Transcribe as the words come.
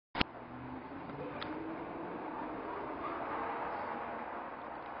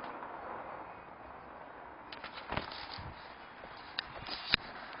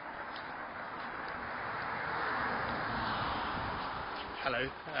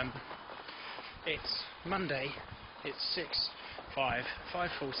It's Monday, it's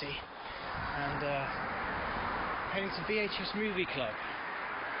 5:40, and heading to VHS Movie Club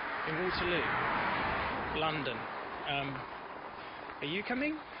in Waterloo, London. Are you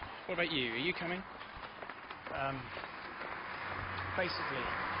coming? What about you? Are you coming? Basically,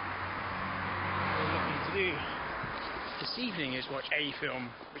 what we're looking to do this evening is watch a film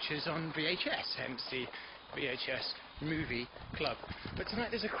which is on VHS, hence the VHS Movie Club. But tonight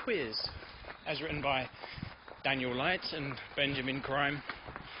there's a quiz, as written by Daniel Light and Benjamin Grime.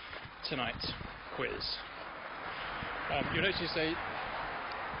 Tonight's quiz. You'll notice a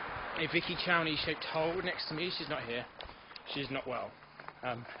Vicky Chowney shaped hole next to me. She's not here. She's not well.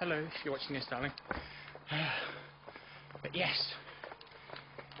 Hello, if you're watching this, darling. But yes,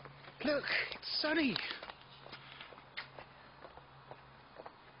 look, it's sunny.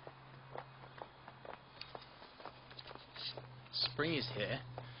 Spring is here,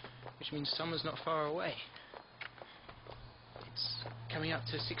 which means summer's not far away. It's coming up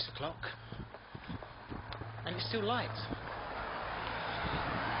to 6 o'clock, and it's still light.